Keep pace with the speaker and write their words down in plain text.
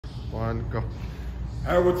1, go.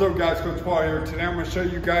 Hey, what's up guys, Coach Paul here. Today I'm going to show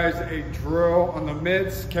you guys a drill on the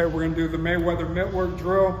mitts. Okay, we're going to do the Mayweather Mitt work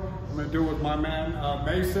drill. I'm going to do it with my man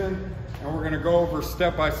Mason, and we're going to go over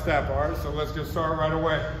step by step. All right, so let's get started right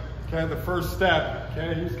away. Okay, the first step,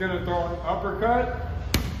 okay, he's going to throw an uppercut.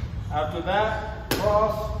 After that,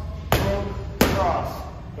 cross, hook, cross.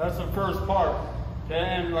 That's the first part. Okay,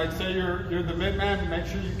 and like say you're the mitt man, make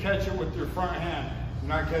sure you catch it with your front hand. You're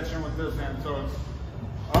not catching it with this hand, so it's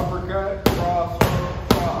uppercut, cross, hook,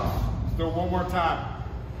 cross. Let's do it one more time.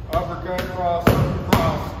 Uppercut, cross, hook,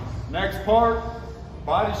 cross. Next part,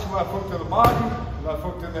 body, left hook to the body, left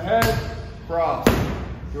hook to the head, cross.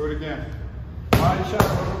 Do it again. Body shot,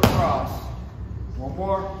 hook, cross. One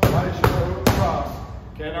more, body shot, hook, cross.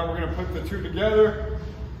 Okay, now we're gonna put the two together.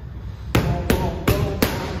 Boom, boom, boom, boom.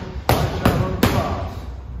 Body shot, hook, cross.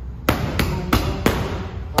 Boom, boom, boom.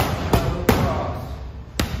 Body shot, hook, cross.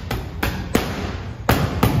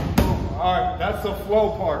 All right, that's the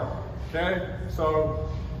flow part, okay? So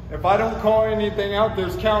if I don't call anything out,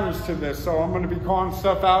 there's counters to this. So I'm gonna be calling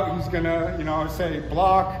stuff out. He's gonna, say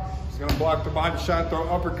block. He's gonna block the body shot, throw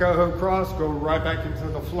uppercut, hook, cross, go right back into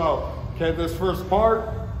the flow. Okay, this first part,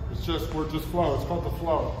 we're just flow. It's called the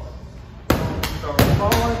flow. So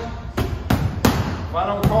flowing. If I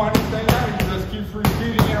don't call anything out, he just keeps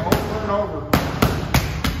repeating it over and over.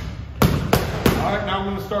 All right, now I'm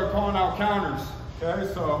gonna start calling out counters. Okay,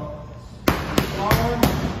 so flowing,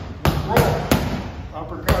 roll.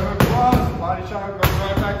 Uppercut, hook, cross, body shot, goes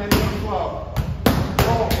right back into the flow.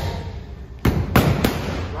 Roll.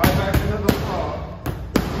 Right back into the flow.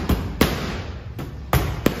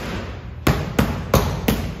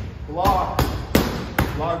 Block.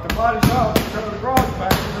 Block the body shot, uppercut, cross,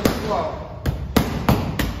 back into the flow.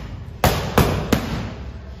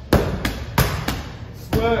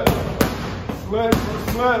 Slip. Slip,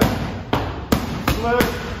 slip. Slip.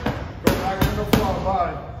 Go back into the flow,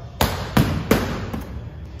 body.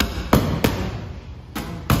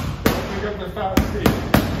 Pick up the fast feet.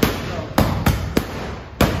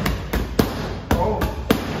 Go.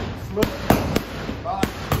 Slip. Body.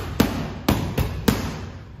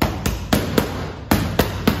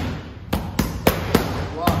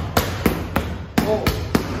 Block. Roll.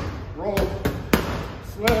 Roll.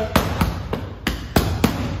 Slip.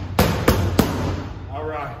 All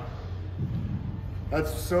right.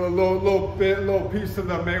 That's a little piece of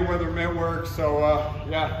the Mayweather Mitt work. So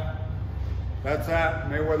yeah, that's that.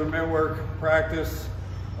 Mayweather Mitt work practice.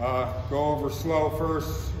 Go over slow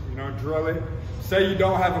first, drill it. Say you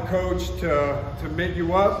don't have a coach to mitt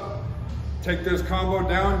you up, take this combo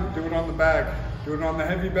down, do it on the bag. Do it on the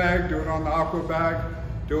heavy bag, do it on the aqua bag,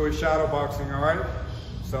 do it shadow boxing, all right?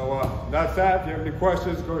 So that's that. If you have any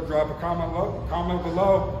questions, go drop a comment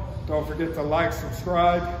below. Don't forget to like,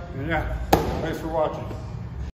 subscribe, and yeah, thanks for watching.